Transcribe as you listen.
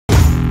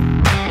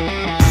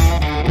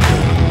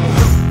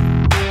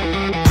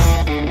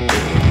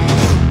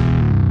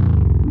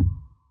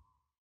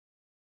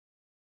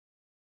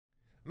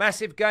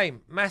Massive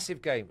game,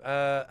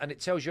 and it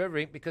tells you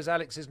everything because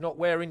Alex is not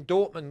wearing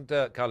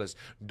Dortmund colours.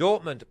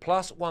 Dortmund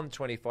plus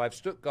 125,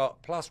 Stuttgart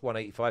plus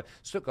 185.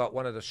 Stuttgart,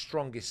 one of the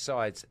strongest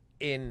sides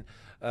in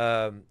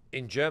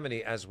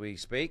Germany as we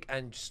speak,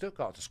 and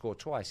Stuttgart to score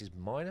twice is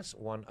minus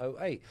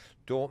 108.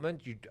 Dortmund,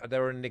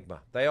 they're an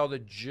enigma. They are the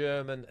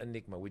German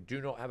enigma. We do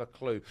not have a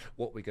clue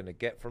what we're going to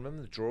get from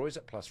them. The draw is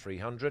at plus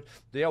 300.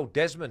 The old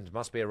Desmond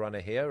must be a runner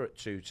here at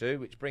 2-2,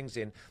 which brings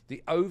in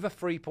the over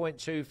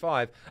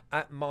 3.25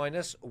 at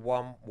minus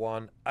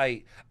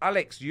 118.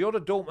 Alex, you're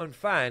the Dortmund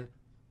fan.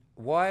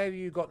 Why have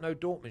you got no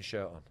Dortmund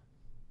shirt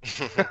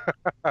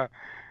on?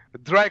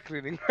 Dry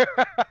cleaning.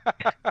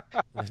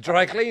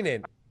 Dry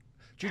cleaning?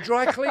 Do you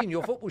dry clean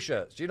your football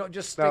shirts? Do you not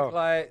just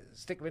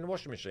stick them in the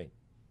washing machine?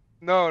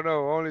 No,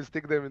 only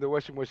stick them in the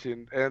washing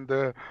machine. And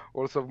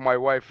also my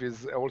wife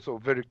is also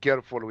very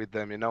careful with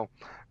them,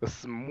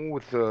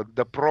 smooth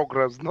the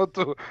progress, not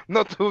to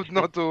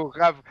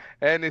have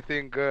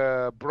anything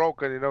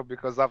broken,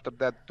 because after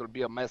that it will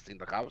be a mess in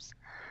the house.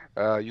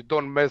 You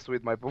don't mess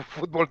with my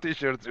football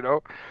t-shirts,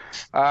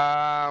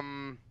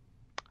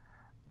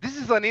 This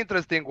is an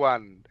interesting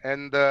one,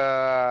 and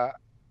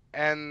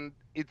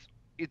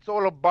it's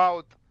all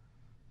about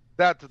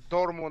that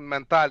Dortmund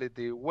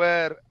mentality,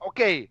 where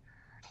they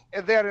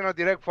are in a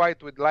direct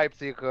fight with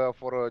Leipzig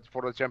for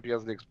a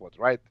Champions League spot,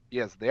 right?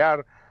 Yes, they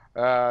are.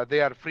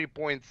 They are 3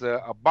 points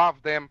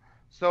above them,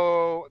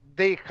 so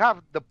they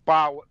have the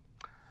power.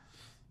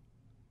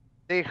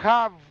 They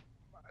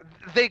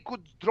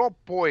could drop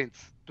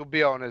points. To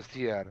be honest,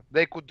 here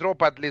they could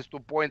drop at least 2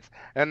 points,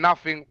 and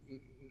nothing.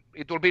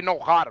 It will be no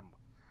harm.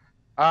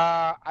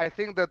 I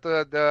think that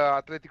the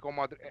Atletico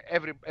Madrid,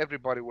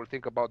 everybody will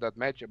think about that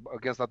match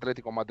against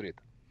Atletico Madrid.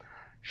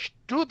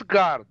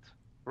 Stuttgart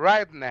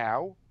right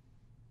now,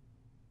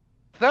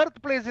 third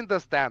place in the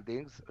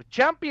standings,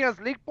 Champions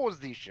League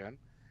position,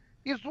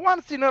 is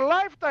once in a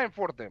lifetime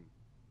for them.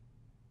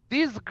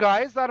 These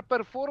guys are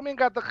performing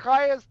at the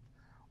highest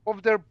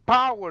of their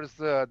powers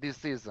this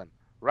season,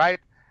 right?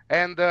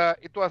 And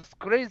it was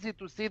crazy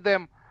to see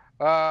them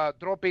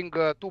dropping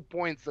 2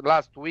 points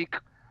last week.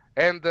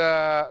 And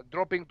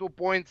dropping 2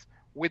 points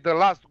with the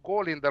last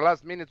goal in the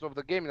last minutes of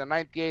the game, in the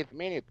 98th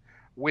minute,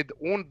 with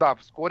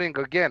Undav scoring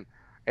again.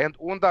 And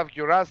Undav,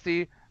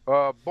 Girassi,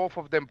 both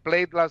of them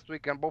played last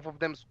week and both of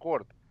them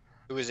scored.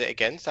 Who was it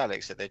against,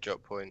 Alex, that they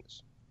dropped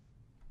points?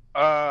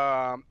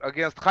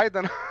 Against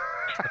Haydn.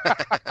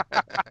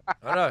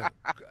 I know.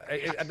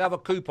 Another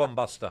coupon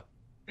buster.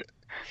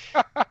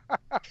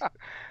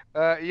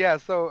 Yeah,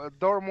 so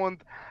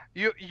Dortmund...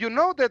 You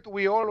know that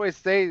we always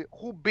say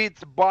who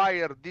beats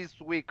Bayern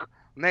this week,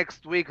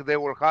 next week they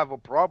will have a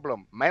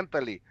problem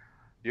mentally,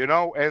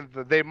 and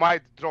they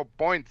might drop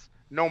points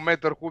no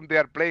matter whom they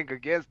are playing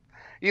against.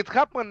 It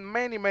happened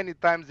many, many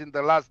times in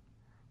the last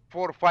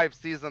 4 or 5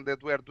 seasons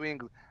that we are doing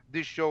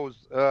these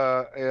shows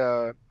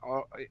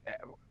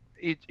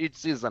each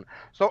season.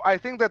 So I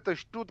think that the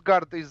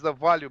Stuttgart is the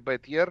value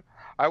bet here.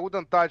 I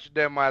wouldn't touch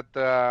them at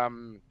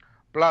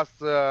plus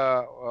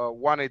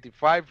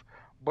 185.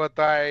 But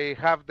I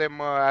have them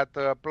at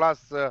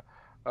plus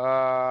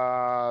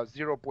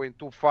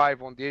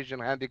 0.25 on the Asian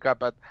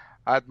handicap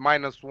at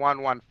minus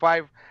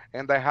 115,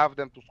 and I have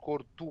them to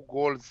score 2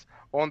 goals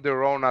on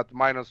their own at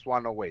minus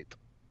 108.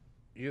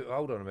 You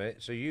hold on a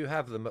minute. So you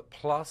have them at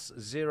plus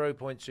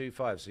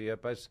 0.25. So you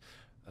have both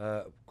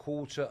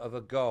quarter of a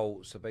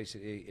goal. So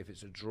basically, if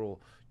it's a draw,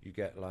 you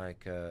get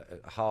like a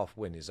half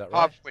win. Is that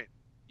right? Half win.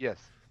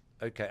 Yes.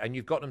 Okay, and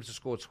you've got them to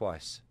score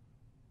twice.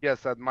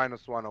 Yes, at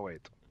minus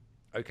 108.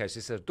 Okay, so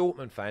it's a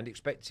Dortmund fan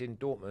expecting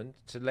Dortmund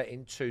to let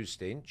in 2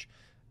 stinch.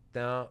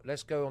 Now,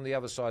 let's go on the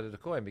other side of the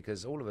coin,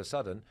 because all of a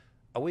sudden,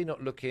 are we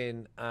not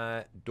looking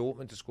at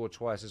Dortmund to score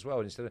twice as well?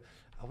 Instead of,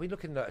 are we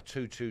looking at a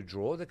 2-2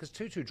 draw? Because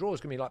 2-2 draw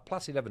is going to be like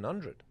plus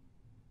 1,100.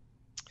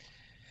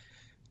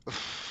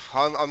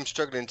 I'm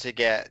struggling to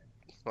get...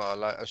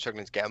 Well, I'm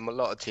struggling to get a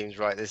lot of teams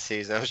right this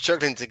season. I'm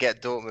struggling to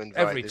get Dortmund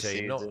right this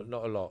season. Every team,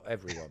 not a lot,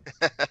 everyone.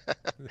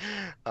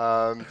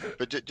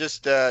 But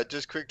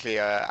just quickly,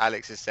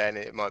 Alex is saying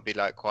it might be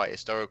like quite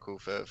historical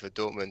for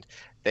Dortmund.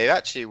 They've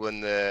actually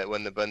won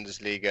the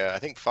Bundesliga, I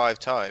think 5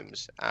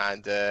 times,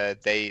 and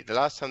the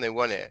last time they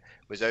won it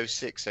was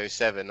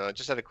 06-07. I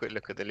just had a quick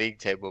look at the league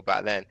table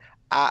back then.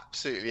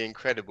 Absolutely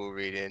incredible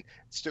reading.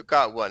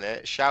 Stuttgart won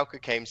it, Schalke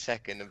came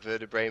second, and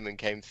Werder Bremen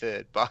came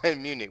third.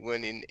 Bayern Munich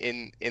won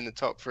in the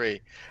top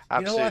 3.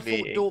 Absolutely. I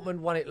thought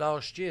Dortmund won it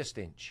last year,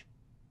 Stinch.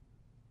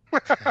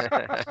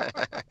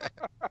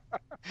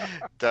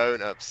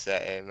 Don't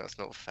upset him. That's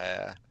not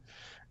fair.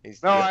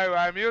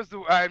 I'm used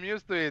to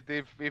it.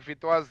 If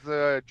it was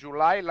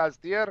July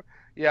last year,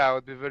 yeah, I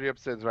would be very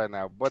upset right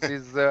now. But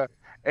it's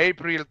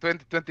April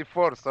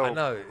 2024, so I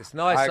know it's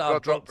nice that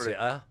I've dropped it,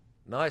 huh?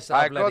 Nice that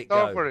I've let it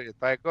go.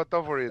 I got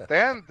over it,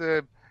 and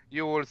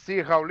you will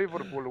see how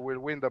Liverpool will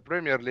win the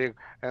Premier League,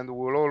 and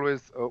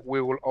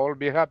we will all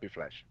be happy,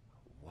 Flash.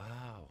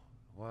 Wow.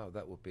 Wow,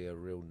 that would be a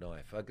real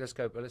knife. Let's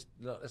go, but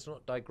let's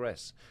not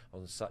digress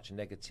on such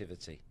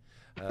negativity.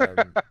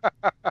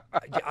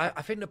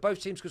 I think that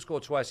both teams could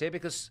score twice here,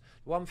 because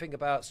one thing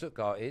about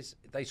Stuttgart is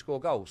they score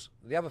goals.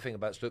 The other thing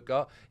about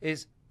Stuttgart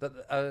is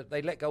that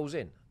they let goals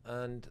in.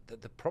 And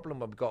the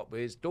problem we've got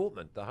is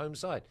Dortmund, the home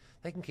side.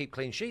 They can keep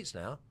clean sheets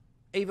now,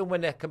 even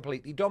when they're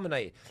completely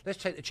dominated. Let's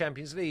take the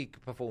Champions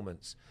League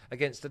performance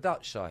against the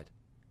Dutch side.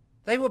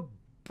 They were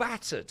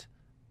battered,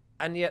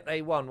 and yet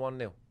they won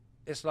 1-0.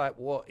 It's like,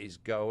 what is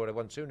going on? They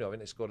won 2-0,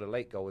 and they scored a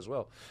late goal as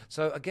well.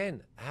 So,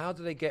 again, how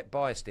do they get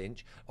by,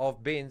 Stinch,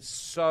 of being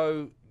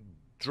so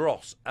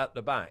dross at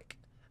the back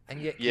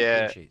and yet keep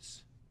clean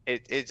sheets?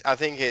 I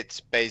think it's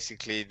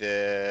basically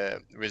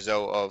the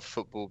result of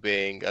football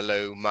being a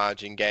low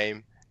margin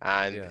game,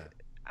 and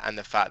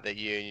the fact that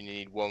you only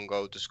need one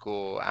goal to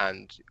score,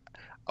 and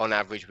on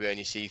average we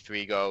only see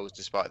 3 goals,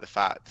 despite the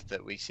fact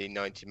that we see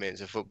 90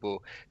 minutes of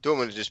football.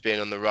 Dortmund has just been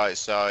on the right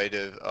side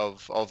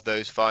of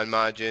those fine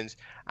margins,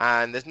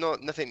 and there's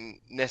nothing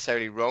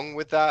necessarily wrong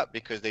with that,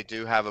 because they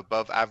do have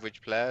above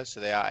average players, so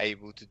they are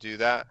able to do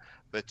that.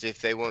 But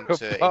if they want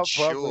to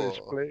ensure,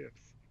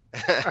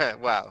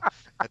 well,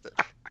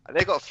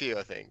 they got a few,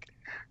 I think.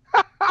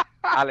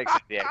 Alex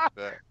is the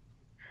expert.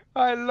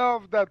 I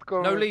love that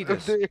comment. No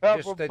leaders. They've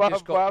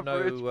just got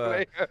no.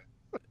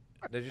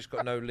 They've just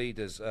got no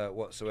leaders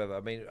whatsoever.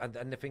 I mean,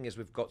 and the thing is,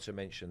 we've got to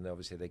mention,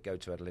 obviously, they go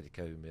to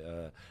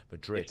Atletico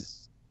Madrid.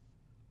 Yes.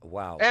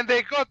 Wow. And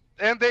they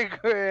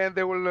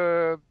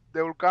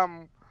will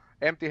come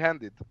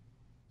empty-handed.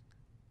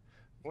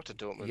 What a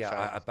Dortmund fan.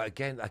 Yeah, but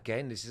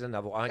again, this is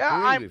another.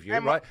 I agree with you,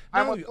 right?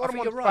 I'm a I think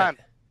Dortmund you're right.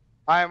 fan.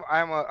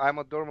 I'm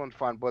a Dortmund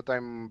fan, but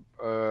I'm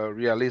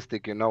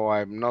realistic.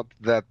 I'm not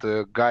that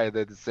guy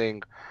that is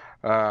saying,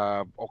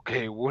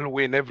 okay, we'll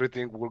win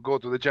everything. We'll go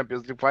to the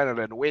Champions League final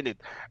and win it.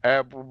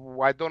 I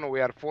don't know. We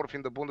are 4th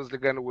in the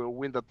Bundesliga and we'll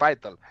win the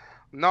title.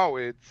 No,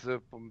 it's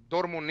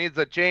Dortmund needs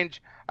a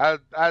change, as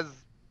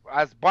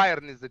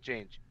Bayern needs a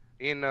change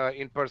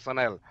in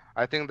personnel.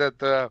 I think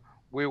that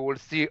we will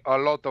see a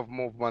lot of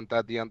movement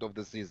at the end of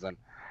the season,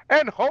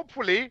 and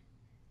hopefully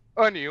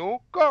a new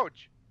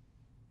coach.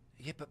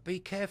 Yeah, but be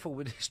careful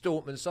with this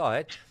Dortmund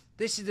side.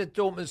 This is the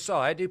Dortmund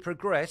side who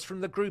progressed from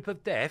the group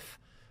of death,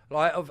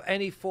 like of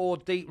any 4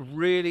 deep,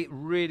 really,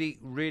 really,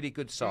 really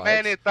good sides.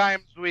 Many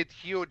times with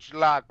huge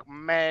luck.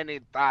 Many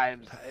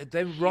times.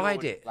 Then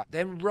ride it.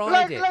 Then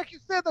ride it. Like you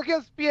said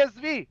against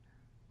PSV.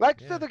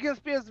 Like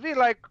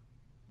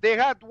they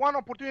had one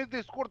opportunity,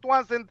 they scored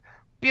once, and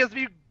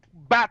PSV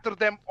battered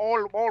them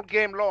all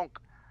game long.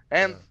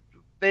 And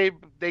they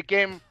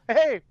came,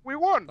 hey, we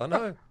won. I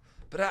know.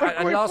 But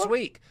and last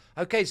week.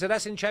 Okay, so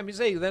that's in Champions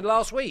League. Then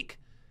last week.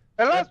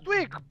 And last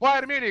week,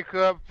 Bayern Munich,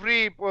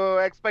 3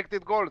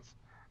 expected goals.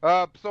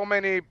 So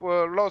many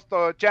lost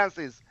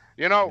chances,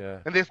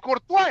 and they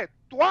scored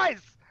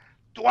twice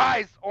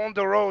on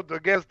the road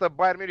against the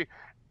Bayern Munich,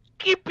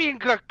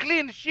 keeping a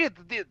clean sheet.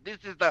 This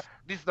is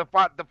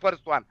the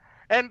first one.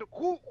 And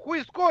who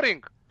is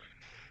scoring?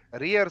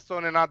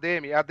 Rierson and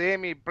Ademi.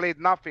 Ademi played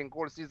nothing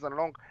all season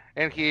long,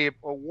 and he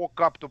woke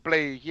up to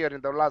play here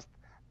in the last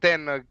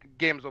 10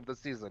 games of the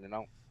season.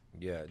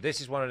 Yeah,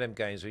 this is one of them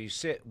games where you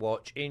sit,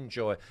 watch,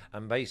 enjoy,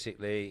 and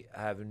basically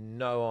have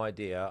no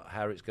idea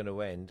how it's going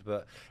to end.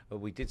 But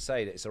we did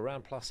say that it's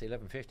around plus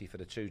 11.50 for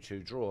the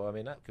 2-2 draw. I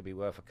mean, that could be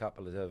worth a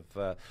couple of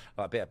like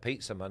a bit of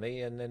pizza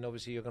money, and then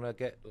obviously you're going to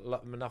get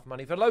enough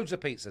money for loads of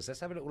pizzas. Let's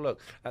have a little look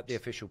at the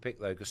official pick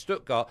though, because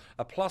Stuttgart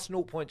a plus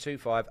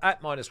 0.25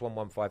 at minus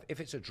 115.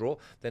 If it's a draw,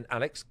 then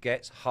Alex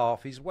gets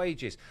half his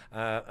wages,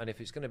 and if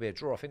it's going to be a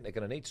draw, I think they're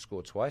going to need to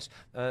score twice.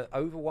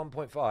 Over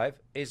 1.5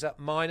 is at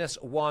minus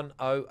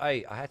 108.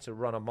 I had to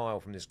run a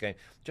mile from this game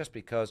just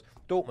because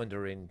Dortmund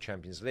are in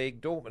Champions League.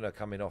 Dortmund are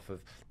coming off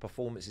of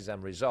performances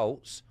and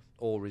results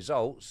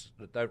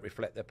that don't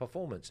reflect their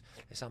performance.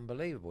 It's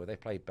unbelievable. They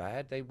play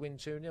bad, they win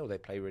 2-0. They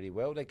play really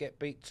well, they get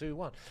beat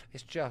 2-1.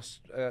 It's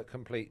just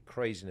complete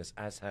craziness,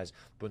 as has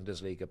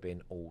Bundesliga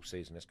been all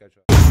season. Let's go to